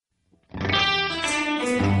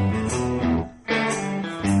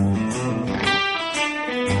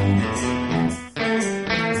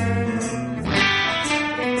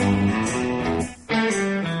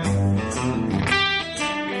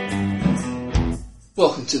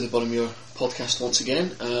Welcome to the Boroughmuir podcast once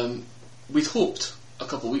again. We'd hoped a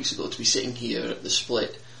couple of weeks ago to be sitting here at the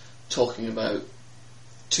split talking about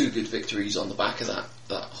two good victories on the back of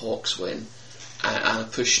that Hawks win and a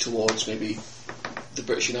push towards maybe the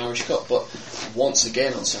British and Irish Cup, but once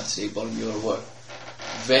again on Saturday Boroughmuir were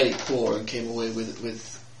very poor and came away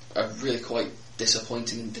with a really quite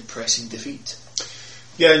disappointing and depressing defeat.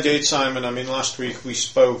 Yeah, indeed, Simon. I mean, last week we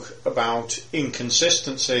spoke about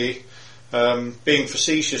inconsistency. Being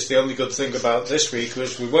facetious, the only good thing about this week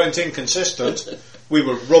was we weren't inconsistent. We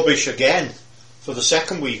were rubbish again. For the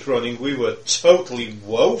second week running, we were totally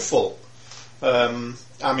woeful.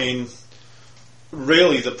 I mean,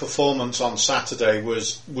 really, the performance on Saturday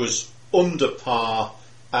was under par,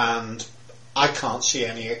 and I can't see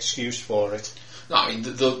any excuse for it. No, I mean,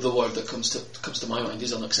 the word that comes to my mind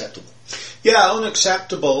is unacceptable. Yeah,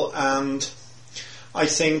 unacceptable, and I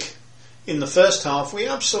think in the first half we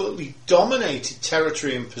absolutely dominated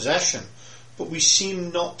territory and possession, but we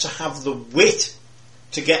seemed not to have the wit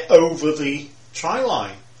to get over the try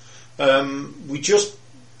line. We just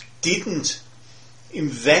didn't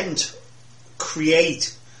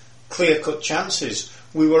create clear-cut chances.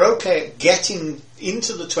 We were okay at getting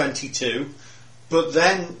into the 22, but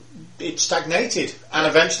then it stagnated, and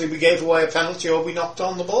eventually we gave away a penalty or we knocked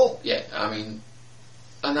on the ball. Yeah, I mean,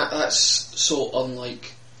 and that's so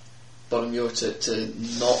unlike Boroughmuir to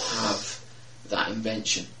not have that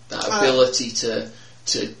invention, that ability to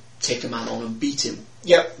take a man on and beat him.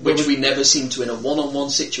 Yep, which we never seem to, in a one-on-one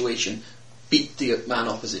situation, beat the man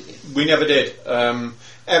opposite you. We never did.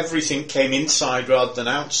 Everything came inside rather than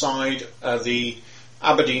outside. The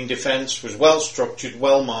Aberdeen defence was well structured,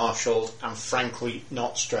 well marshalled, and frankly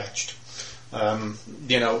not stretched.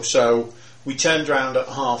 So we turned round at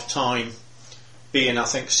half time, being I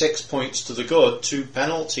think 6 points to the good, 2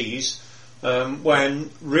 penalties, when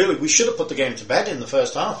really we should have put the game to bed in the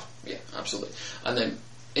first half. Yeah, absolutely. And then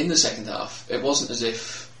in the second half, it wasn't as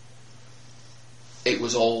if it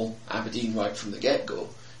was all Aberdeen right from the get-go.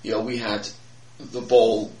 You know, we had the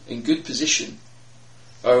ball in good position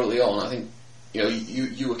early on. I think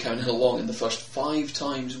you were counting along in the first 5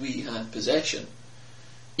 times we had possession.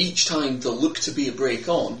 Each time there looked to be a break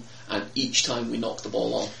on, and each time we knocked the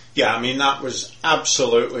ball on. Yeah, I mean, that was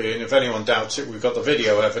absolutely, and if anyone doubts it, we've got the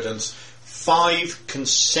video evidence. 5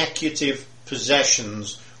 consecutive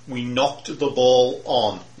possessions we knocked the ball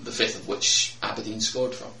on. The 5th of which Aberdeen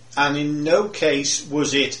scored from. And in no case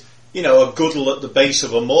was it, a goodle at the base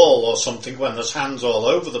of a maul or something when there's hands all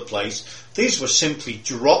over the place. These were simply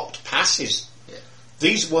dropped passes. Yeah.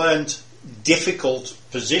 These weren't difficult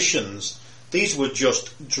positions. These were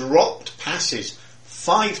just dropped passes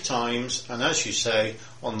 5 times, and as you say,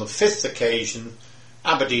 on the 5th occasion,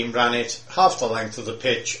 Aberdeen ran it half the length of the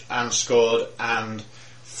pitch and scored, and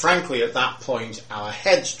frankly at that point our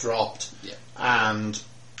heads dropped, and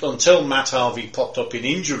until Matt Harvey popped up in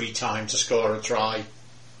injury time to score a try,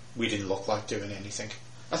 we didn't look like doing anything.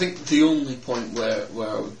 I think the only point where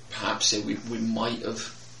I would perhaps say we might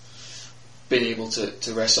have been able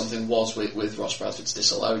to rest something was with Ross Bradford's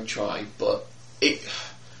disallowed try, but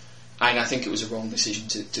I think it was a wrong decision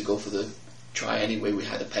to go for the try anyway. We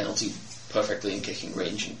had a penalty perfectly in kicking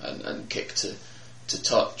range and kick to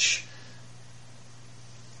touch.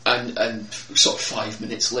 And sort of 5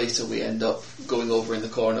 minutes later we end up going over in the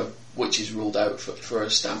corner, which is ruled out for a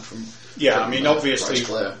stamp from... Yeah, I mean, obviously,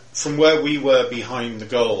 from where we were behind the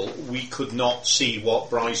goal, we could not see what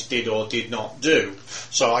Bryce did or did not do.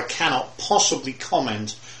 So I cannot possibly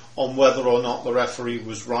comment on whether or not the referee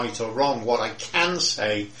was right or wrong. What I can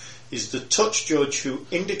say is the touch judge who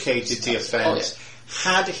indicated the offence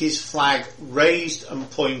had his flag raised and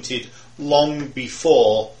pointed long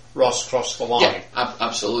before Ross crossed the line. Yeah,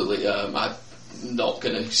 absolutely. I'm not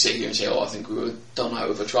going to sit here and say, I think we were done out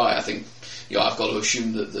of a try. I think I've got to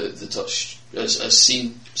assume that the touch has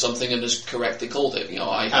seen something and has correctly called it.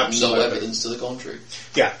 I have no evidence to the contrary.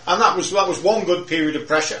 Yeah, and that was one good period of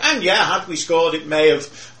pressure. And had we scored, it may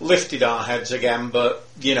have lifted our heads again. But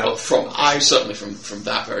certainly from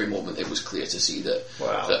that very moment, it was clear to see that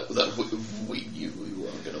we knew we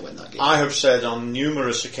weren't going to win that game. I have said on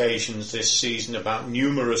numerous occasions this season about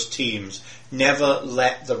numerous teams, never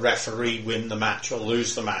let the referee win the match or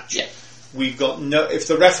lose the match. Yeah. We've got if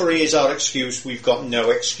the referee is our excuse, we've got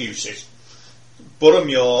no excuses.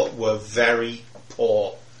 Boroughmuir were very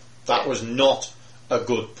poor. That was not a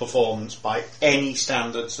good performance by any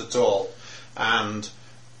standards at all. And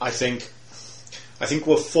I think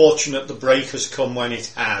we're fortunate the break has come when it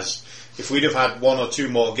has. If we'd have had 1 or 2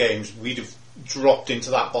 more games, we'd have dropped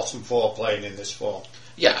into that bottom 4 playing in this form.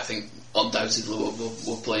 Yeah, I think undoubtedly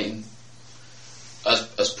we're playing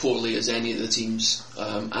as poorly as any of the teams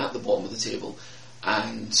at the bottom of the table,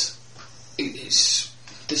 and it's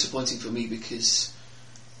disappointing for me because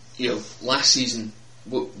last season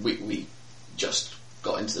we just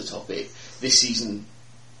got into the top 8. This season,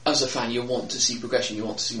 as a fan, you want to see progression, you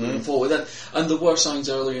want to see moving forward, and there were signs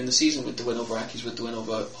earlier in the season with the win over Accies, with the win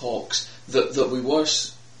over Hawks, that we were,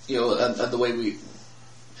 and the way we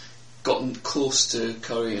gotten close to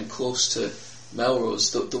Curry and close to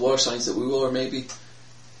Melrose, there were signs that we were maybe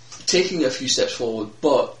taking a few steps forward,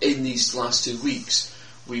 but in these last 2 weeks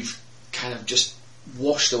we've kind of just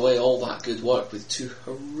washed away all that good work with 2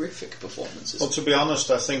 horrific performances. Well, to be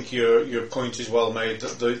honest, I think your point is well made.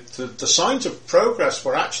 That the signs of progress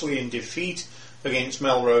were actually in defeat against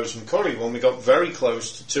Melrose and Curry when we got very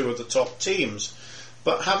close to 2 of the top teams.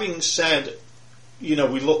 But having said, we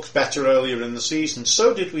looked better earlier in the season,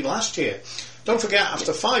 so did we last year. Don't forget,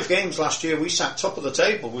 after 5 games last year, we sat top of the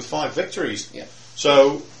table with 5 victories. Yeah.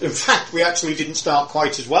 So, in fact, we actually didn't start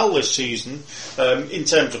quite as well this season in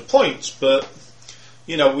terms of points, but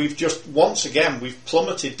we've just, once again, we've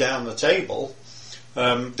plummeted down the table.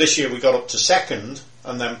 This year we got up to 2nd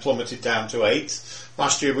and then plummeted down to 8th.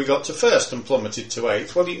 Last year we got to 1st and plummeted to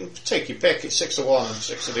 8th. Well, you can take your pick. It's 6 of one and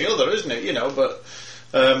 6 of the other, isn't it? But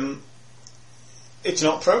it's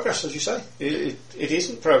not progress, as you say. It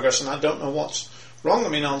isn't progress, and I don't know what's wrong. I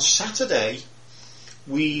mean, on Saturday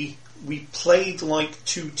we played like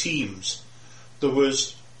 2 teams. There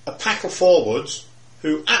was a pack of forwards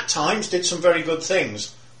who at times did some very good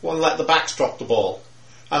things. One let the backs drop the ball.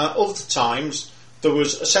 And at other times there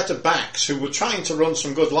was a set of backs who were trying to run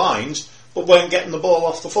some good lines but weren't getting the ball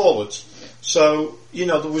off the forwards. So,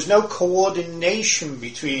 there was no coordination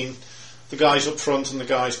between the guys up front and the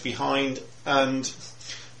guys behind. And,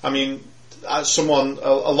 I mean, as someone,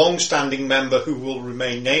 a long-standing member who will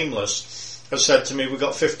remain nameless, has said to me, we've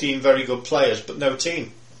got 15 very good players but no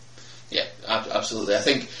team. Yeah, absolutely. I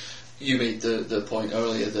think you made the point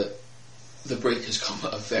earlier that the break has come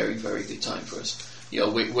at a very, very good time for us. We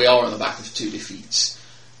are on the back of 2 defeats.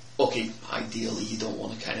 Okay, ideally you don't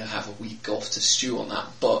want to kind of have a week off to stew on that,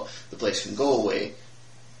 but the players can go away,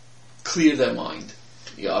 clear their mind.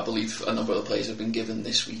 I believe a number of the players have been given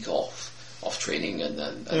this week off training, and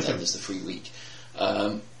then there's the free week.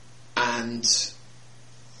 And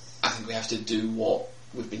I think we have to do what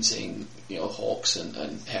we've been saying, Hawks and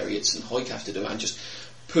Heriots and Hoyk have to do, and just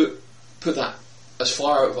put that as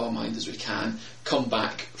far out of our mind as we can, come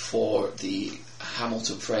back for the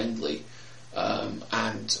Hamilton friendly,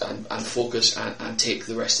 and focus and take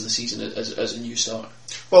the rest of the season as a new start.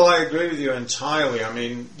 Well, I agree with you entirely. I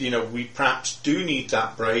mean, we perhaps do need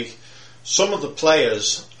that break. Some of the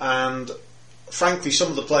players, and frankly some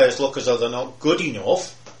of the players, look as though they're not good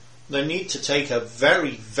enough. They need to take a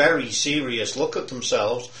very, very serious look at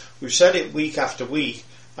themselves. We've said it week after week,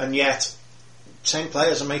 and yet same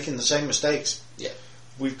players are making the same mistakes. Yeah.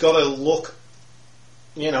 We've got to look,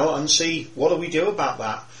 and see what do we do about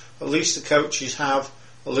that. At least the coaches have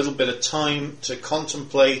a little bit of time to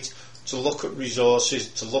contemplate, to look at resources,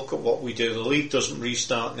 to look at what we do. The league doesn't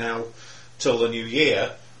restart now till the new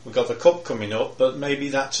year. We've got the cup coming up, but maybe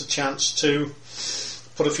that's a chance to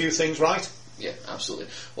put a few things right. Yeah, absolutely.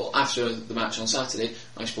 Well, after the match on Saturday,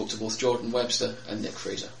 I spoke to both Jordan Webster and Nick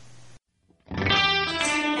Fraser.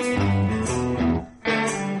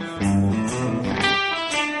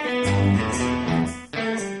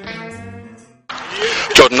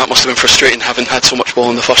 Jordan, that must have been frustrating, having had so much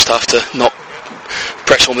ball in the first half, to not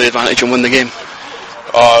press home the advantage and win the game.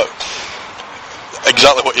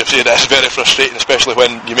 Exactly what you've said. It's very frustrating, especially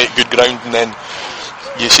when you make good ground and then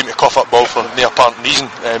you seem to cough up ball for no apparent reason.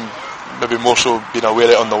 Maybe more so being aware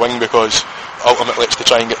of it on the wing, because ultimately it's to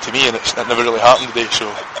try and get to me, and it never really happened today, so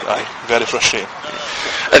very frustrating.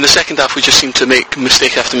 In the second half we just seemed to make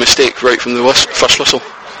mistake after mistake right from the first whistle.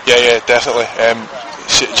 Yeah, definitely.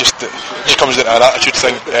 It just comes down to an attitude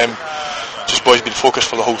thing. Just boys being focused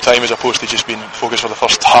for the whole time as opposed to just being focused for the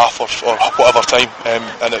first half or whatever time,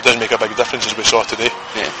 and it does make a big difference, as we saw today.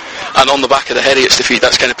 Yeah. And on the back of the Heriots defeat,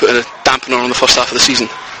 that's kind of putting a dampener on the first half of the season.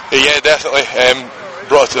 Yeah, definitely.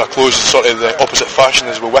 Brought it to a close sort of the opposite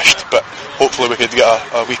fashion as we wished, but hopefully we could get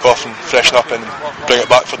a week off and freshen up and bring it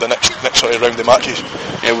back for the next sort of round of matches.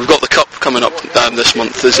 Yeah, we've got the Cup coming up this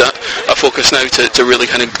month. Is that a focus now to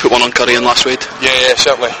really kind of put one on Curry and Last Wade? Yeah,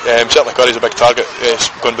 certainly. Certainly Curry's a big target.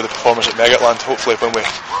 It's going with the performance at Megatland. Hopefully when we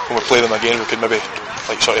play them again, we can maybe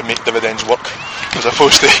sort of make dividends work as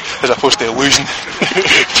opposed to losing.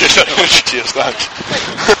 Cheers, thanks.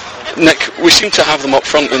 Nick, we seem to have them up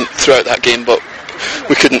front and throughout that game, but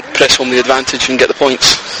we couldn't press home the advantage and get the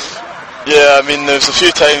points. Yeah, I mean, there's a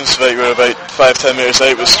few times like we're about 5-10 metres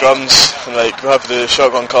out with scrums, and like we have the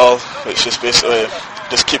shotgun call, which is basically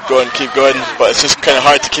just keep going, but it's just kind of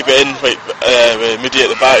hard to keep it in. Like with Moody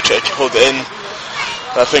at the back, try to hold it in.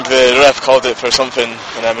 And I think the ref called it for something,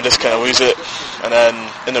 and then we just kind of lose it. And then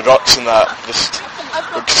in the rucks and that, just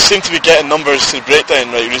we seem to be getting numbers to the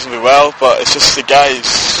breakdown like reasonably well, but it's just the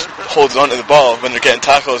guys holding on to the ball when they're getting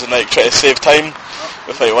tackles and like try to save time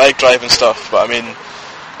with like leg drive and stuff. But I mean,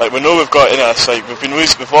 like we know we've got in us, like we've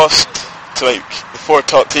lost to like the 4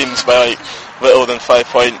 top teams by like little than 5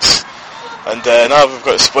 points, and now we've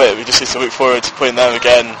got to split. We just need to look forward to playing them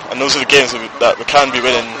again, and those are the games that we can be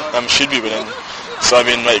winning and we should be winning. So I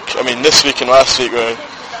mean, this week and last week were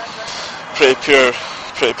pretty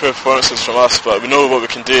poor performances from us, but we know what we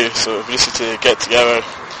can do. So we just need to get together,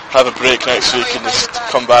 have a break next week, and just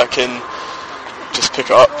come back in, just pick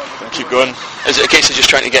it up and keep going. Is it a case of just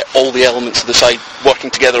trying to get all the elements of the side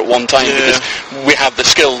working together at one time? Yeah. Because we have the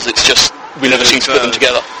skills, it's just we never seem to put them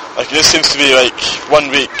together. Like it just seems to be like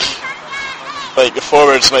 1 week, like the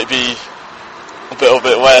forwards might be a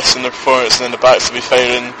bit less in their performance, and then the backs will be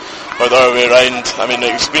firing, or the other way around. I mean,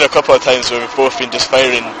 there's been a couple of times where we've both been just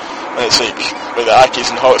firing, and it's like the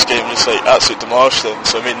Ackies and Hawks game just like absolutely demolished them.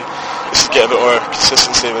 So I mean, just to get a bit more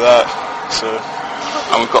consistency with that. So.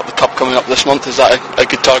 And we've got the Cup coming up this month. Is that a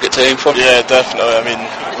good target to aim for? Yeah, definitely. I mean,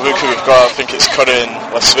 look who we've got. I think it's Curry and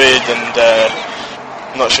Westwade, and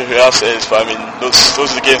I'm not sure who else it is, but I mean, those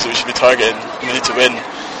are the games that we should be targeting. We need to win,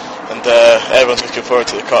 and everyone's looking forward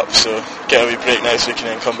to the Cup. So get a wee break next week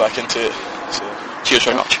and then come back into it. So cheers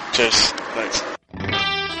very much. Cheers. Thanks.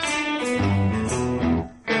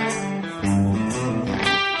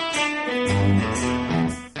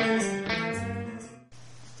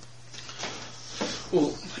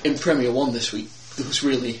 Well, in Premier 1 this week, there was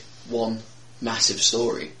really one massive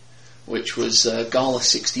story, which was Gala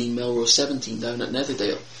 16, Melrose 17 down at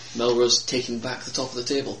Netherdale. Melrose taking back the top of the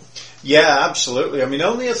table. Yeah, absolutely. I mean,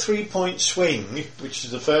 only a 3-point swing, which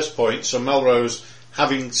is the first point, so Melrose,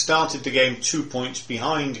 having started the game 2 points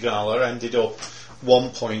behind Gala, ended up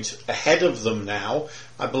 1 point ahead of them now.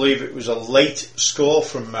 I believe it was a late score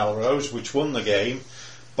from Melrose, which won the game.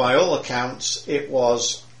 By all accounts, it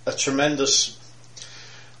was a tremendous,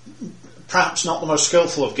 perhaps not the most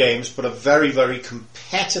skillful of games, but a very, very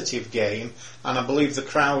competitive game, and I believe the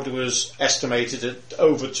crowd was estimated at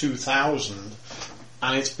over 2,000,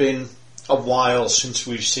 and it's been a while since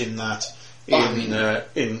we've seen that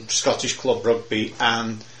in Scottish club rugby,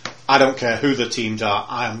 and I don't care who the teams are,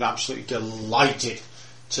 I am absolutely delighted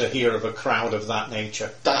to hear of a crowd of that nature.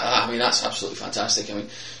 That's absolutely fantastic. I mean,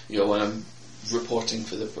 when I'm reporting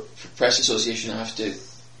for the Press Association, I have to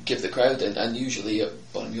give the crowd, and usually at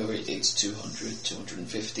Boroughmuir it's 200,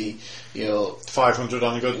 250, 500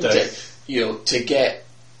 on a good day. To get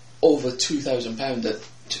over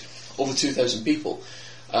 £2,000 over 2,000 people,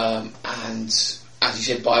 and as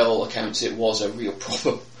you said, by all accounts, it was a real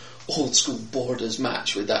proper old school Borders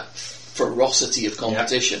match with that ferocity of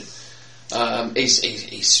competition. Yep.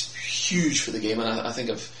 Is huge for the game, and I think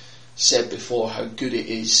I've said before how good it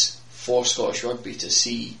is for Scottish rugby to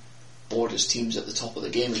see Borders teams at the top of the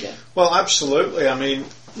game again. Well, absolutely. I mean,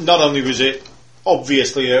 not only was it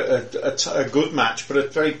obviously a good match, but a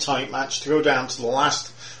very tight match to go down to the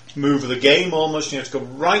last move of the game almost. To go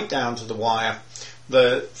right down to the wire.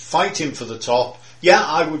 The fighting for the top. Yeah,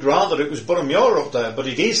 I would rather it was Boroughmuir up there, but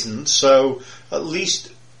it isn't. So at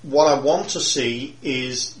least what I want to see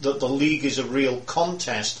is that the league is a real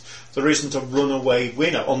contest. There isn't a runaway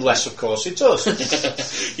winner, unless, of course, it does.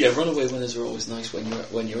 Yeah, runaway winners are always nice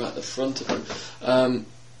when you're at the front of them.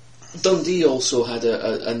 Dundee also had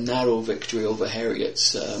a narrow victory over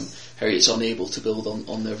Heriots. Heriots unable to build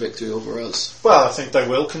on their victory over us. Well, I think they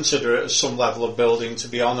will consider it as some level of building, to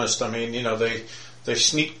be honest. I mean, they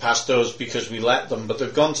sneaked past us because we let them, but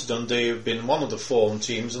they've gone to Dundee, who've been one of the form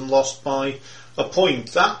teams, and lost by a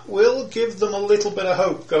point. That will give them a little bit of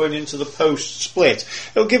hope going into the post-split.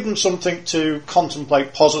 It'll give them something to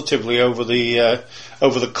contemplate positively over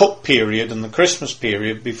the cup period and the Christmas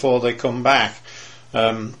period before they come back.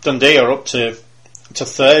 Dundee are up to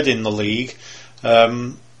third in the league,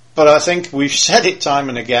 but I think we've said it time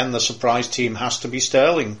and again, the surprise team has to be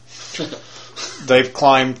Stirling. They've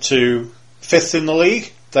climbed to fifth in the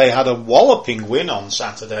league. They had a walloping win on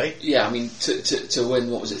Saturday. Yeah, I mean, to win,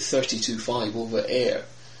 32-5 over Ayr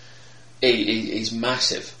is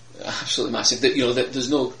massive, absolutely massive. There's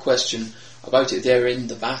no question about it. They're in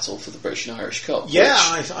the battle for the British and Irish Cup. Yeah,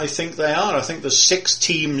 I think they are. I think there's 6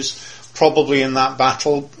 teams probably in that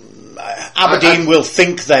battle. Aberdeen will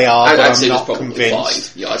think they are, but I'm not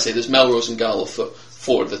convinced. 5. Yeah, I'd say there's Melrose and Gala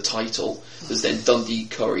for the title. There's then Dundee,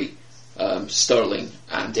 Curry, Stirling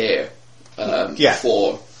and Ayr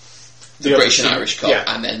for the British and Irish Cup,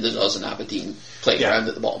 and then there's us and Aberdeen playing around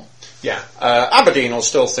at the bottom. Yeah, Aberdeen will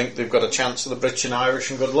still think they've got a chance at the British and Irish,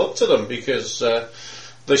 and good luck to them, because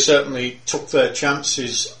they certainly took their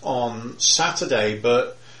chances on Saturday.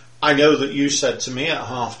 But I know that you said to me at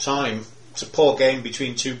half-time, it's a poor game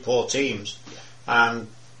between two poor teams, and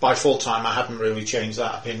by full-time I hadn't really changed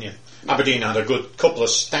that opinion. Aberdeen had a good couple of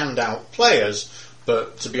standout players,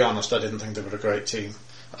 but to be honest, I didn't think they were a great team.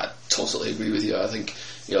 I totally agree with you. I think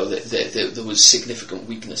there was significant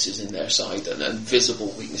weaknesses in their side, and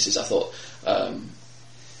visible weaknesses. I thought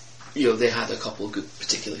they had a couple of good,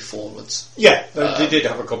 particularly forwards. Yeah, they did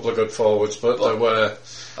have a couple of good forwards, but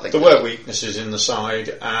there were weaknesses in the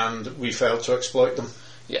side, and we failed to exploit them.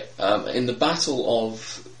 Yeah, in the battle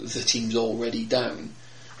of the teams already down,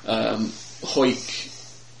 Hawick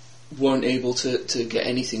weren't able to get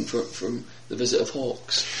anything from the visit of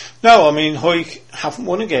Hawks. No, I mean, Hawick haven't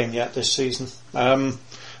won a game yet this season.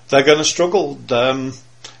 They're going to struggle.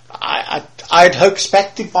 I'd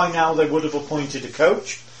expected by now they would have appointed a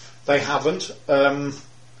coach. They haven't. I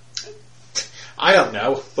don't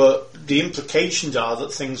know, but the implications are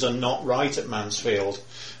that things are not right at Mansfield,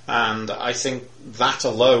 and I think that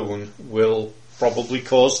alone will probably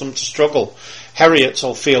cause them to struggle. Heriots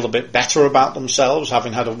will feel a bit better about themselves,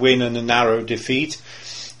 having had a win and a narrow defeat.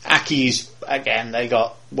 Accies, again, they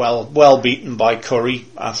got well beaten by Curry.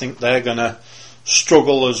 I think they're going to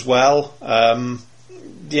struggle as well.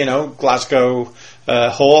 Glasgow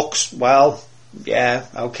Hawks,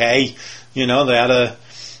 okay.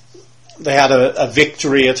 They had a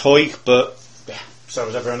victory at Hawick, but so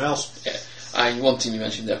was everyone else. Yeah. And one team you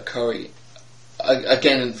mentioned there, Curry,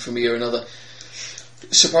 again for me or another,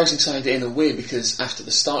 surprising side in a way, because after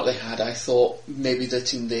the start they had, I thought maybe the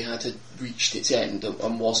team they had reached its end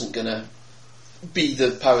and wasn't going to be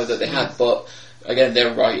the power that they had, but again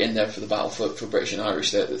they're right in there for the battle for British and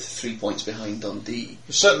Irish. They're 3 points behind Dundee.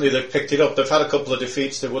 Certainly they've picked it up. They've had a couple of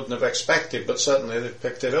defeats they wouldn't have expected, but certainly they've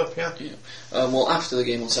picked it up. Well, after the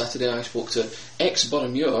game on Saturday, I spoke to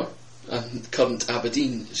ex-Boroughmuir and current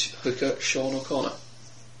Aberdeen hooker Sean O'Connor.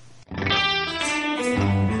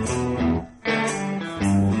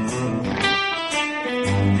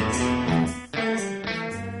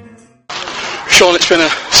 Sean, it's been a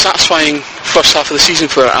satisfying first half of the season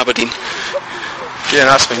for Aberdeen. Yeah,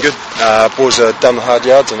 that's been good. Boys are done the hard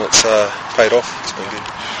yards and it's paid off. It's been good.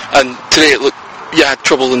 And today it looked, you had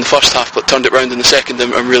trouble in the first half but turned it round in the second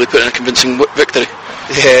and really put in a convincing victory.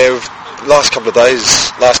 Yeah, last couple of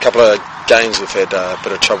games we've had a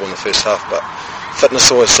bit of trouble in the first half, but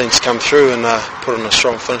fitness always seems to come through and put in a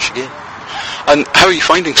strong finish again. And how are you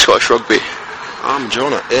finding Scottish rugby? I'm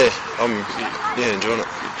enjoying it, I'm enjoying it.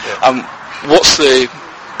 Yeah. What's the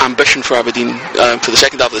ambition for Aberdeen for the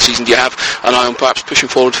second half of the season? Do you have an eye on perhaps pushing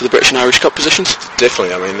forward for the British and Irish Cup positions? Definitely,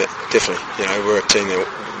 definitely. We're a team that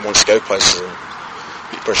wants to go places, and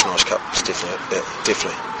British and Irish Cup is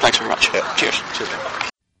definitely. Thanks very much. Yeah. Cheers.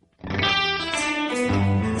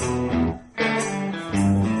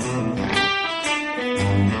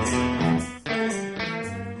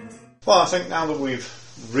 Well, I think now that we've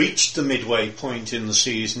reached the midway point in the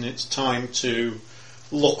season, it's time to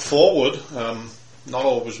look forward, not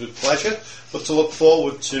always with pleasure, but to look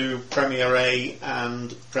forward to Premier A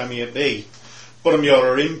and Premier B. Boroughmuir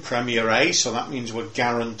are in Premier A, so that means we're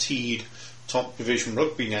guaranteed top division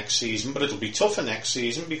rugby next season, but it'll be tougher next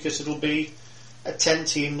season because it'll be a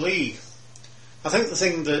 10-team league. I think the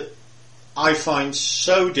thing that I find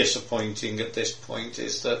so disappointing at this point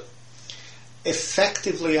is that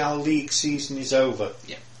effectively our league season is over.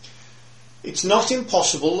 Yeah. It's not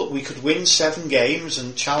impossible that we could win 7 games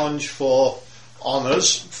and challenge for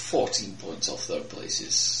honours. 14 points off third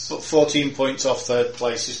place But 14 points off third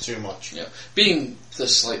place is too much. Yeah. Being the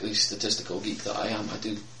slightly statistical geek that I am, I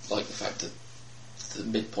do like the fact that the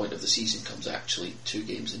midpoint of the season comes actually 2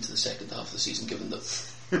 games into the second half of the season, given that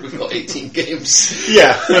we've got 18 games.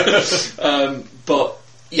 Yeah. But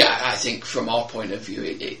yeah, I think from our point of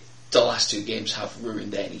view, the last 2 games have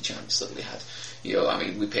ruined any chance that we had.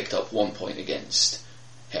 We picked up 1 point against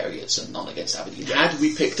Heriots and none against Aberdeen. Had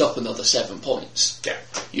we picked up another 7 points,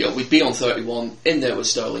 we'd be on 31, in there with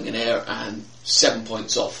Stirling and Ayr, and 7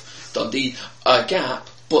 points off Dundee. A gap,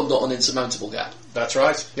 but not an insurmountable gap. That's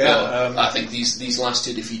right. Yeah. I think these last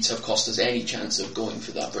 2 defeats have cost us any chance of going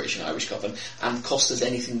for that British and Irish Cup, and cost us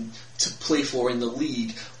anything to play for in the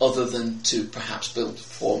league other than to perhaps build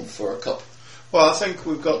form for a cup. Well, I think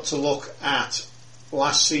we've got to look at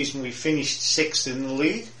last season. We finished 6th in the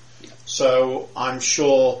league, so I'm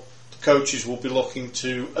sure the coaches will be looking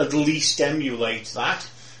to at least emulate that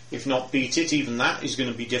if not beat it. Even that is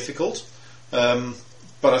going to be difficult. But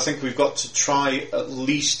I think we've got to try at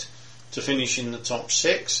least to finish in the top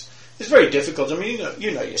 6. It's very difficult. I mean,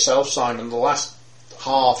 you know yourself, Simon, the last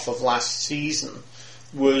half of last season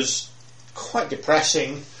was quite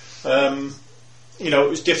depressing. It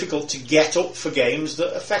was difficult to get up for games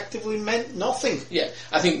that effectively meant nothing. Yeah,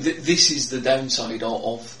 I think this is the downside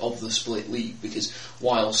of the split league, because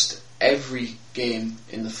whilst every game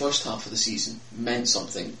in the first half of the season meant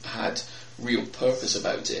something, had real purpose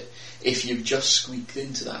about it, if you've just squeaked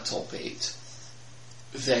into that top 8,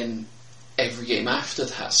 then every game after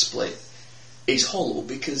that split is hollow,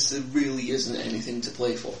 because there really isn't anything to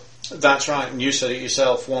play for. That's right, and you said it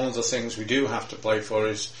yourself. One of the things we do have to play for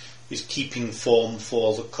is keeping form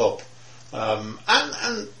for the cup,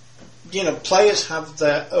 and players have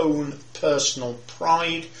their own personal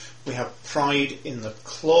pride. We have pride in the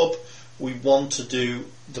club. We want to do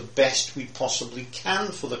the best we possibly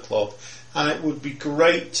can for the club, and it would be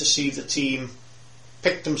great to see the team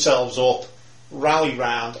pick themselves up, rally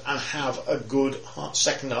round, and have a good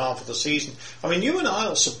second half of the season. I mean, you and I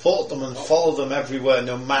will support them and follow them everywhere,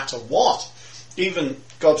 no matter what. Even,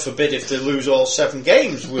 God forbid, if they lose all 7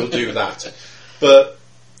 games, we'll do that. But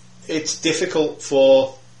it's difficult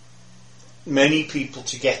for many people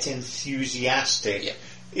to get enthusiastic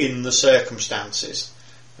in the circumstances.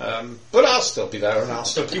 But I'll still be there and I'll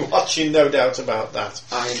still be watching, no doubt about that.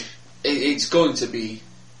 It's going to be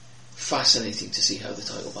fascinating to see how the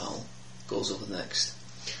title battle goes over next.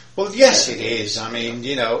 Well, yes, it is. I mean,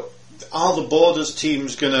 are the Borders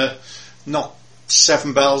teams going to knock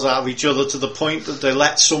 7 bells out of each other to the point that they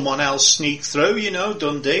let someone else sneak through,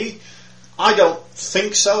 Dundee? I don't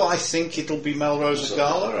think so. I think it'll be Melrose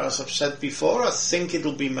Gala, as I've said before. I think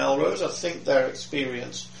it'll be Melrose. I think their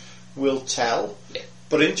experience will tell. Yeah.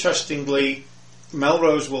 But interestingly,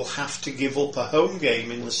 Melrose will have to give up a home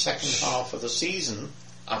game in the second half of the season.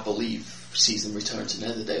 I believe see them return to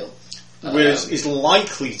Netherdale. Is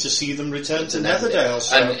likely to see them return to Netherdale.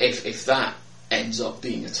 So. And if that ends up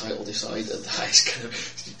being a title decider, that is kind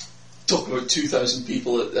of talking about 2,000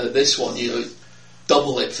 people at this one,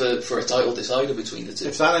 double it for a title decider between the two.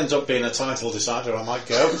 If that ends up being a title decider, I might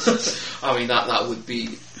go. I mean, that would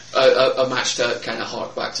be a match to kind of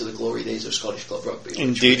hark back to the glory days of Scottish club rugby.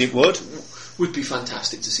 Indeed, it would. Would be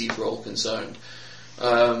fantastic to see for all concerned.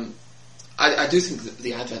 I do think that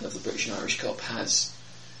the advent of the British and Irish Cup has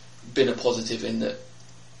been a positive in that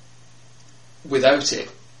without it,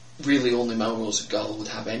 really only Melrose and Gala would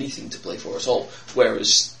have anything to play for at all.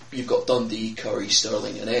 Whereas you've got Dundee, Curry,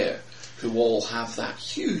 Stirling and Ayr, who all have that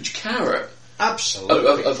huge carrot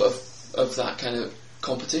absolutely of that kind of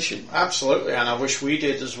competition. Absolutely, and I wish we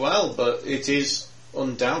did as well, but it is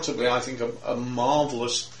undoubtedly, I think, a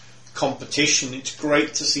marvellous competition. It's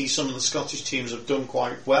great to see some of the Scottish teams have done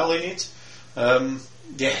quite well in it.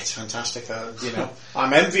 It's fantastic.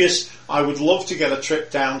 I'm envious. I would love to get a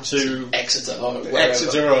trip down to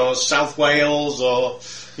Exeter or South Wales or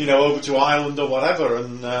over to Ireland or whatever.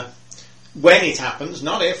 And when it happens,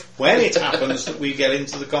 not if, when it happens that we get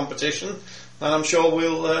into the competition, then I'm sure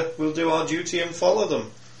we'll do our duty and follow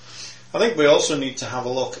them. I think we also need to have a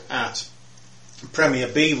look at Premier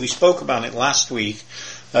B. We spoke about it last week.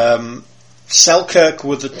 Selkirk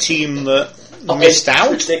were the team that missed out.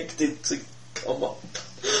 Predicted to come up.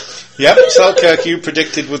 Yep, Selkirk you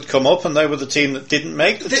predicted would come up, and they were the team that didn't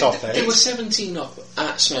make the top 8. They were 17 up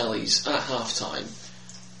at Smellies at half time,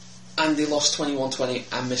 and they lost 21-20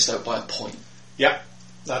 and missed out by a point. Yep,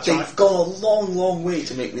 that's They've right. gone a long, long way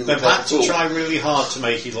to make me look They've like had a fool. to try really hard to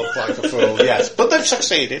make you look like a fool, yes, but they've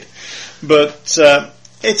succeeded. But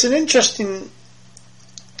it's an interesting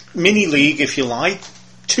mini-league, if you like.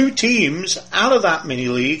 2 teams out of that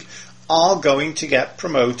mini-league are going to get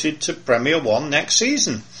promoted to Premier 1 next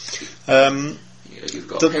season. You've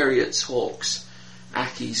got Heriots, Hawks,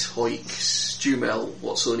 Ackies, Hoyks, Stumel,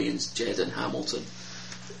 Watsonians, Jed and Hamilton.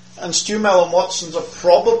 And Stumel and Watsons are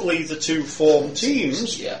probably the 2 form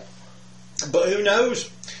teams. Yeah. But who knows?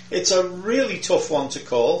 It's a really tough one to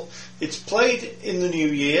call. It's played in the new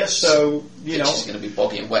year, so, It's just going to be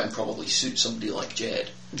boggy and wet and probably suit somebody like Jed.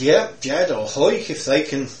 Yeah, Jed or Hoyk, if they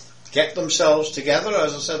can get themselves together,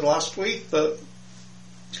 as I said last week. But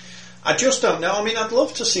I just don't know. I mean, I'd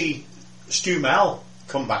love to see Stumel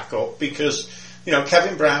come back up because,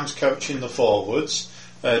 Kevin Brown's coaching the forwards.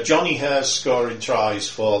 Johnny Hare's scoring tries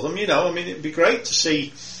for them. It'd be great to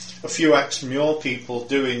see a few ex-Muir people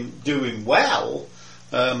doing well,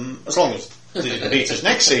 as long as they didn't beat us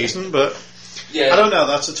next season. But I don't know.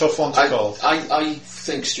 That's a tough one to call. I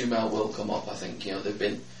think Stumel will come up. I think they've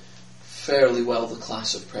been fairly well the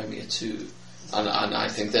class of Premier 2 and I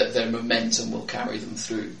think that their momentum will carry them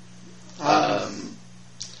through.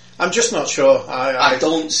 I'm just not sure. I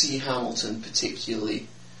don't see Hamilton particularly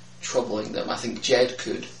troubling them. I think Jed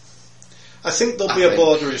could. I think there'll be a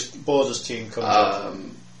Borders team coming up.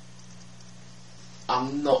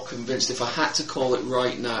 I'm not convinced. If I had to call it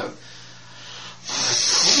right now, I'd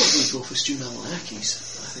probably go for Stu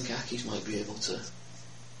Akis. I think Akis might be able to.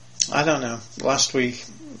 I don't know. Last week,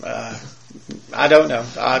 I don't know.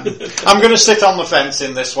 I'm going to sit on the fence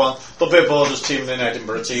in this one. There'll be a Borders team and an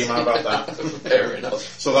Edinburgh team. How about that? Fair enough.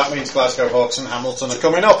 So that means Glasgow Hawks and Hamilton are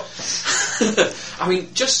coming up. I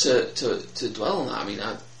mean, just to dwell on that, I mean,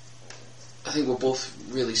 I think we're both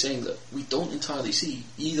really saying that we don't entirely see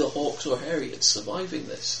either Hawks or Harriets surviving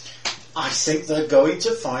this. I think they're going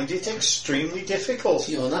to find it extremely difficult.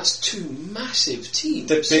 And that's two massive teams.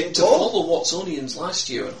 They've been to follow Watsonians last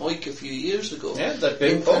year and Hawick a few years ago. Yeah, they've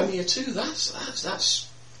been in Premier 2. That's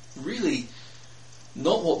really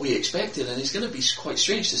not what we expected, and it's going to be quite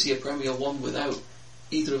strange to see a Premier 1 without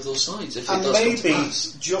either of those sides. If it does come to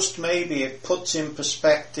pass. Just maybe, it puts in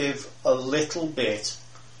perspective a little bit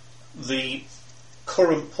the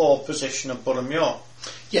current poor position of Boroughmuir.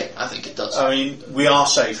 Yeah, I think it does. I mean, we are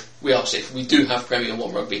safe. We are safe. We do have Premier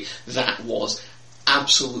 1 rugby. That was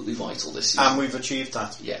absolutely vital this season. And we've achieved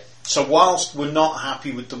that. Yeah. So whilst we're not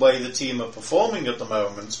happy with the way the team are performing at the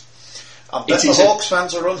moment, I bet the Hawks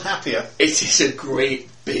fans are unhappier. It is a great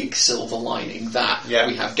big silver lining that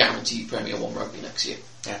we have guaranteed Premier 1 rugby next year.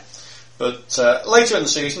 Yeah. But later in the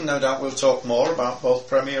season, no doubt we'll talk more about both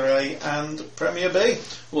Premier A and Premier B.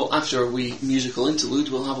 Well, after a wee musical interlude,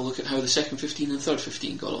 we'll have a look at how the second 15 and third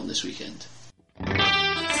 15 got on this weekend.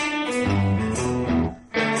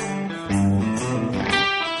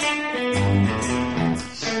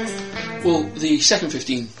 Well, the second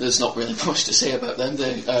 15, there's not really much to say about them.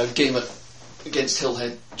 The game against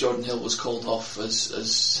Hillhead, Jordan Hill was called off as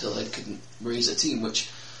Hillhead couldn't raise a team, which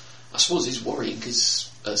I suppose is worrying because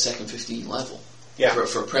at second 15 level,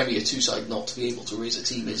 for a Premier 2 side not to be able to raise a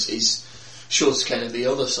team shows kind of the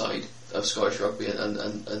other side of Scottish rugby and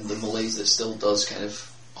the malaise that still does kind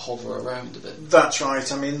of hover around a bit. That's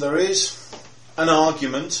right. I mean, there is an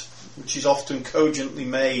argument which is often cogently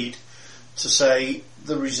made to say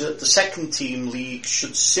the second team league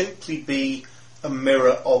should simply be a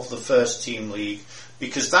mirror of the first team league,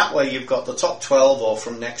 because that way you've got the top 12, or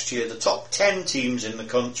from next year the top 10 teams in the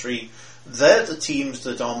country. They're the teams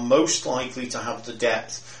that are most likely to have the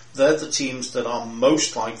depth. They're the teams that are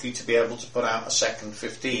most likely to be able to put out a second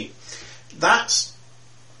 15.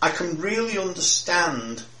 I can really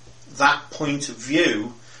understand that point of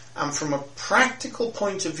view, and from a practical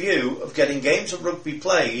point of view of getting games of rugby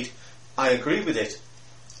played, I agree with it.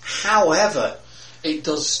 However, it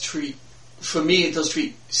does treat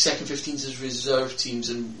second 15s as reserve teams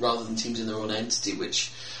and rather than teams in their own entity,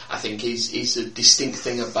 which I think is a distinct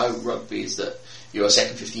thing about rugby, is that a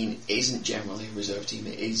second 15 isn't generally a reserve team.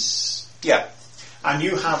 It is. Yeah, and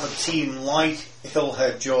you have a team like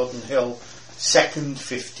Hillhead, Jordan Hill, second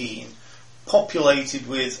 15, populated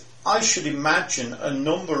with, I should imagine, a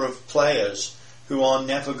number of players who are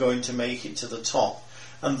never going to make it to the top.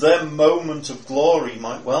 And their moment of glory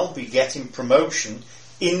might well be getting promotion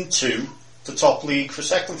into the top league for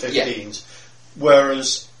second 15s. Yeah.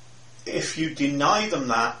 Whereas if you deny them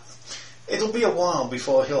that, it'll be a while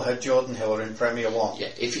before Hillhead, Jordan Hill are in Premier 1. Yeah,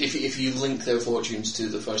 if you link their fortunes to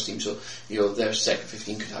the first team, so their second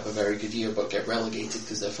 15 could have a very good year but get relegated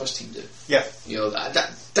because their first team do. Yeah.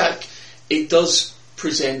 That it does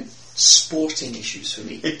present sporting issues for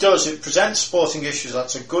me. It does. It presents sporting issues.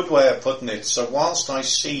 That's a good way of putting it. So whilst I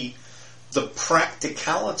see the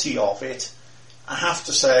practicality of it, I have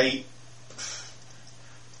to say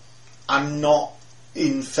I'm not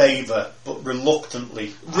in favour, but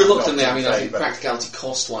reluctantly. I mean, I think practicality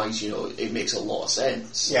cost-wise, it makes a lot of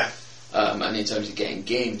sense. Yeah. And in terms of getting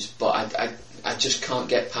games, but I just can't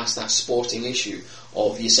get past that sporting issue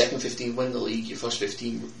of your second 15 win the league, your first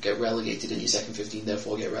 15 get relegated, and your second 15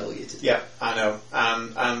 therefore get relegated. Yeah, I know,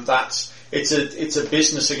 and it's a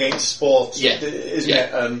business against sport, isn't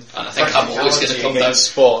it? And I think I'm always going to come down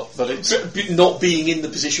sport, but it's not being in the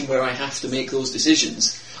position where I have to make those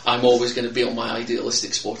decisions. I'm always going to be on my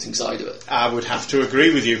idealistic sporting side of it. I would have to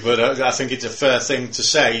agree with you, but I think it's a fair thing to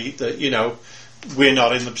say that we're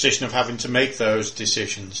not in the position of having to make those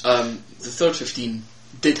decisions. The third 15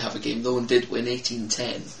 did have a game though and did win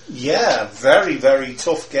 18-10. Yeah, very, very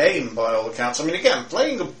tough game by all accounts. I mean, again,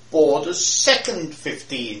 playing the Borders second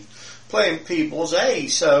 15, playing Peebles A,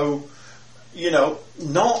 so,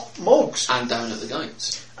 not mugs. And down at the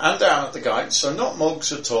Guides. So not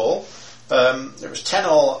mugs at all. It was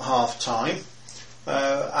 10-all at half time,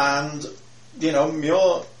 and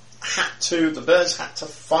Muir the Bears had to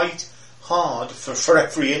fight hard for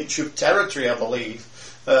every inch of territory, I believe.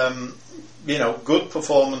 Good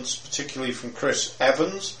performance, particularly from Chris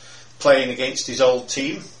Evans, playing against his old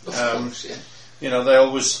team. Of course, yeah. They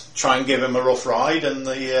always try and give him a rough ride, and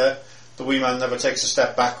the wee man never takes a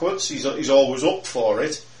step backwards. He's always up for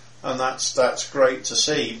it, and that's great to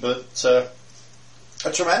see. But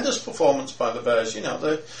a tremendous performance by the Bears.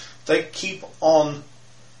 They keep on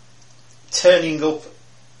turning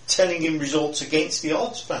in results against the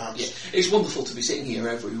odds, perhaps. Yeah, it's wonderful to be sitting here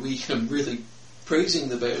every week and really praising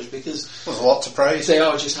the Bears, because there's a lot to praise. They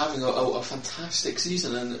are just having a fantastic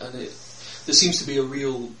season, and there seems to be a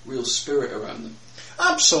real spirit around them.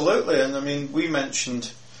 Absolutely, and I mean, we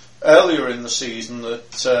mentioned earlier in the season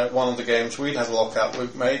that one of the games we'd had a look at,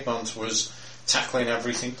 Luke Maidmont, was tackling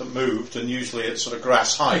everything that moved, and usually at sort of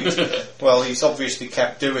grass height. Well, he's obviously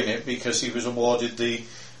kept doing it because he was awarded the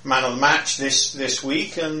man of the match this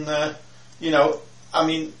week, and I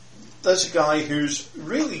mean, there's a guy who's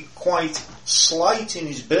really quite slight in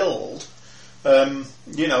his build,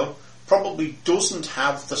 probably doesn't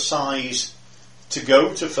have the size to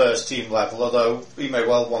go to first team level, although he may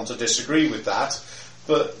well want to disagree with that.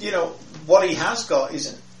 But what he has got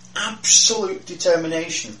is an absolute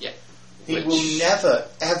determination. Yeah. He will never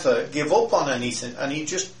ever give up on anything, and he's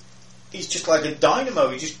just like a dynamo.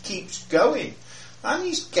 He just keeps going, and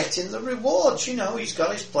he's getting the rewards. He's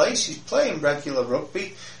got his place. He's playing regular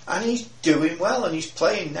rugby, and he's doing well, and he's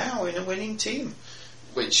playing now in a winning team.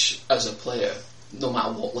 Which, as a player, no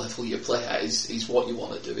matter what level you play at, is what you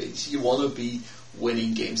want to do. You want to be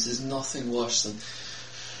winning games. There's nothing worse than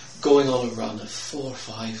going on a run of 4 or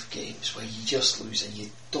 5 games where you just lose and you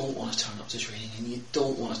don't want to turn up to training and you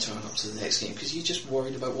don't want to turn up to the next game because you're just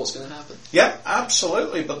worried about what's going to happen. Yeah,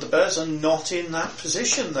 absolutely. But the Bears are not in that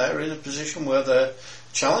position. They're in a position where they're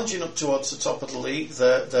challenging up towards the top of the league.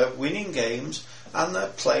 They're winning games, and they're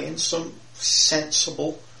playing some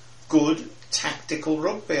sensible, good, tactical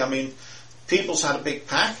rugby. I mean, People's had a big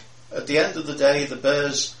pack. At the end of the day, the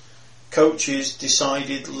Bears coaches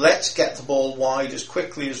decided, let's get the ball wide as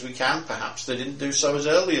quickly as we can. Perhaps they didn't do so as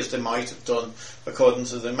early as they might have done according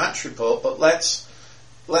to the match report, but let's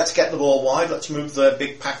get the ball wide, let's move the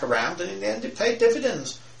big pack around, and in the end it paid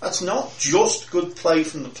dividends. That's not just good play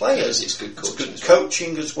from the players, it's good coaching,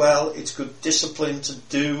 coaching as well. It's good discipline to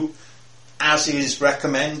do as is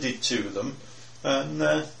recommended to them, and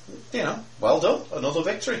well done, another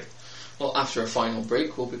victory. Well, after a final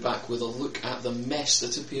break, we'll be back with a look at the mess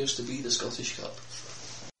that appears to be the Scottish Cup.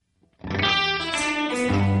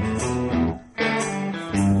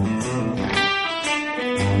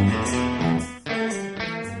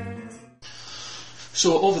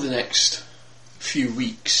 So, over the next few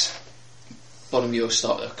weeks, Boroughmuir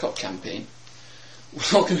started a cup campaign.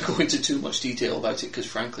 We're not going to go into too much detail about it because,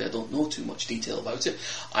 frankly, I don't know too much detail about it.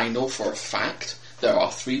 I know for a fact there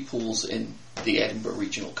are 3 pools in the Edinburgh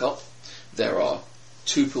Regional Cup. There are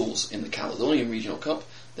 2 pools in the Caledonian Regional Cup.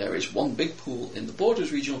 There is 1 big pool in the Borders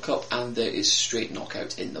Regional Cup, and there is straight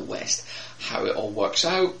knockout in the West. How it all works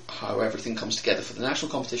out, how everything comes together for the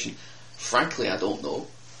national competition, frankly, I don't know.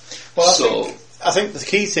 Well, I think the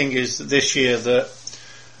key thing is that this year that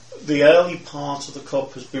the early part of the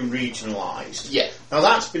cup has been regionalised. Yeah. Now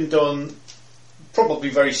that's been done probably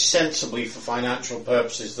very sensibly for financial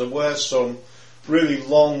purposes. There were some really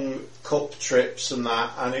long cup trips and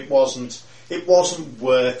that, and it wasn't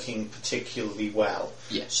working particularly well.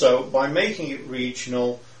 Yeah. So by making it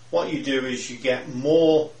regional, what you do is you get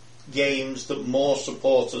more games that more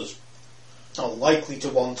supporters are likely to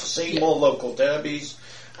want to see, more local derbies,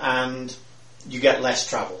 and you get less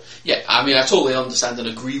travel. Yeah, I mean, I totally understand and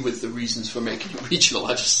agree with the reasons for making it regional.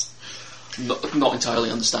 I just not entirely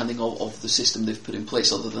understanding of the system they've put in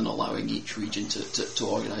place, other than allowing each region to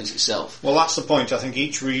organise itself. Well, that's the point. I think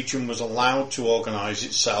each region was allowed to organise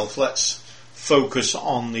itself. Let's focus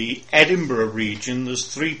on the Edinburgh region. There's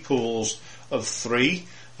 3 pools of 3.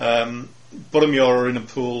 Boroughmuir are in a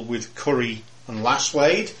pool with Curry and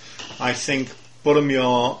Lasswade. I think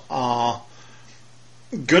Boroughmuir are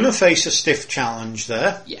going to face a stiff challenge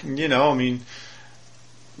there. Yeah. I mean,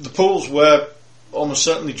 the pools were almost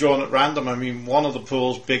certainly drawn at random. I mean, one of the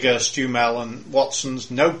pools, Bigger, Stumell and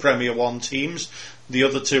Watson's, no Premier 1 teams. The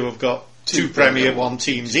other 2 have got 2 Premier 1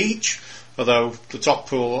 teams each, although the top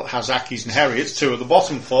pool has Ackies and Heriots, 2 of the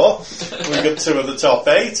bottom 4. We've got 2 of the top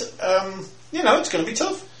 8. It's going to be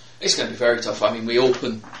tough. It's going to be very tough. I mean, we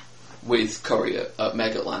open with Curry at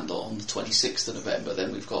Megatland on the 26th of November,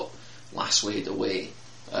 then we've got Lasswade away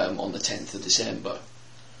on the 10th of December.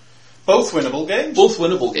 Both winnable games. Both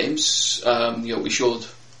winnable games. We showed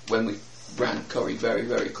when we ran Curry very,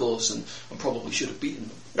 very close and probably should have beaten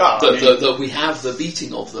them. That we have the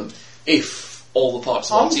beating of them if all the parts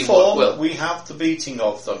of our on team form, work well. we have the beating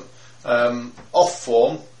of them. Off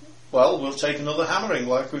form, well, we'll take another hammering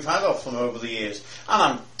like we've had off them over the years. And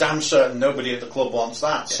I'm damn certain nobody at the club wants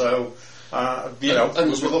that. Yeah. So, we'll be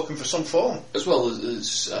looking for some form. As well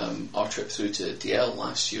as our trip through to DL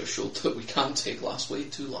last year showed that we can't take last way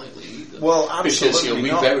too lightly either. Well, absolutely because we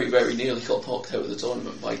not. very, very nearly got knocked out of the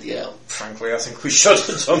tournament by DL. Frankly, I think we should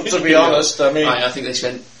have done, to be honest. I think they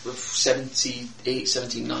spent 78,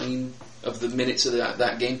 79 of the minutes of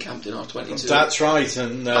that game camped in R22. That's right,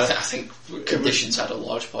 and I think conditions had a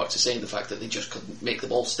large part to say in the fact that they just couldn't make the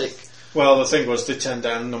ball stick. Well, the thing was they turned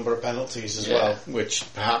down a number of penalties as well, which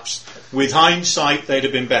perhaps, with hindsight, they'd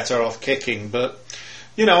have been better off kicking. But,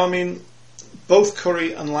 both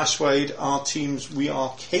Curry and Lasswade are teams we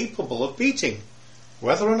are capable of beating.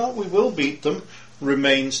 Whether or not we will beat them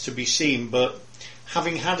remains to be seen, but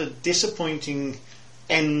having had a disappointing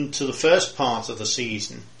end to the first part of the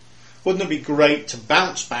season, wouldn't it be great to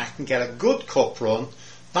bounce back and get a good cup run?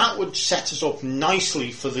 That would set us up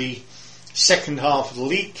nicely for the second half of the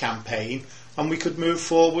league campaign, and we could move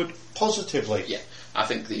forward positively. Yeah, I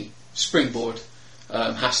think the springboard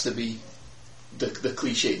has to be the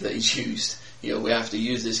cliche that is used. We have to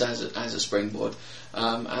use this as a springboard,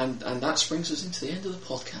 and that brings us into the end of the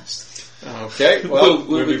podcast. Okay, well,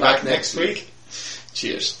 we'll be back next week.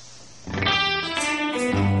 Cheers.